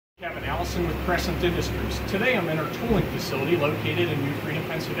Kevin Allison with Crescent Industries. Today I'm in our tooling facility located in New Freedom,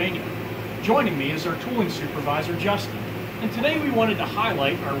 Pennsylvania. Joining me is our tooling supervisor, Justin. And today we wanted to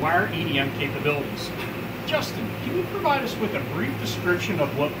highlight our wire EDM capabilities. Justin, can you provide us with a brief description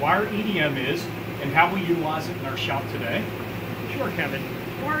of what wire EDM is and how we utilize it in our shop today? Sure, Kevin.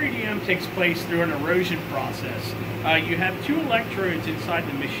 Wire EDM takes place through an erosion process. You have two electrodes inside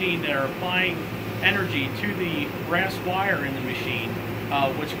the machine that are applying energy to the brass wire in the machine,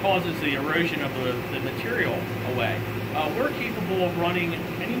 which causes the erosion of the material away. We're capable of running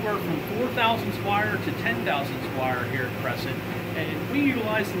anywhere from 4 thousandths wire to 10 thousandths wire here at Crescent, and we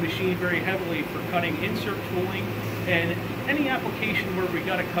utilize the machine very heavily for cutting insert tooling and any application where we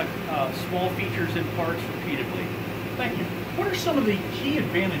got to cut small features and parts repeatedly. Thank you. What are some of the key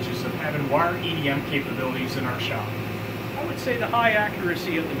advantages of having wire EDM capabilities in our shop? I would say the high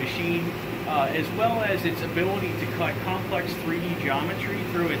accuracy of the machine, as well as its ability to cut complex 3D geometry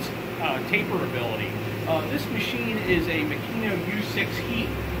through its taper ability. This machine is a Makino U6 heat,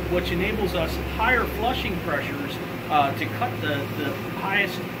 which enables us higher flushing pressures to cut the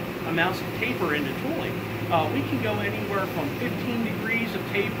highest amounts of taper into tooling. We can go anywhere from 15 degrees of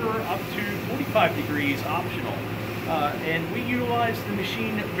taper up to 45 degrees optional. And we utilize the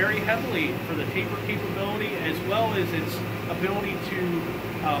machine very heavily for the taper capability, as well as its ability to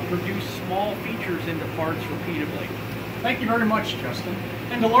produce small features into parts repeatedly. Thank you very much, Justin.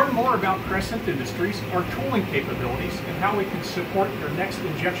 And to learn more about Crescent Industries, our tooling capabilities, and how we can support your next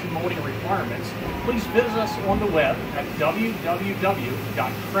injection molding requirements, please visit us on the web at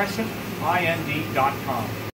www.crescentind.com.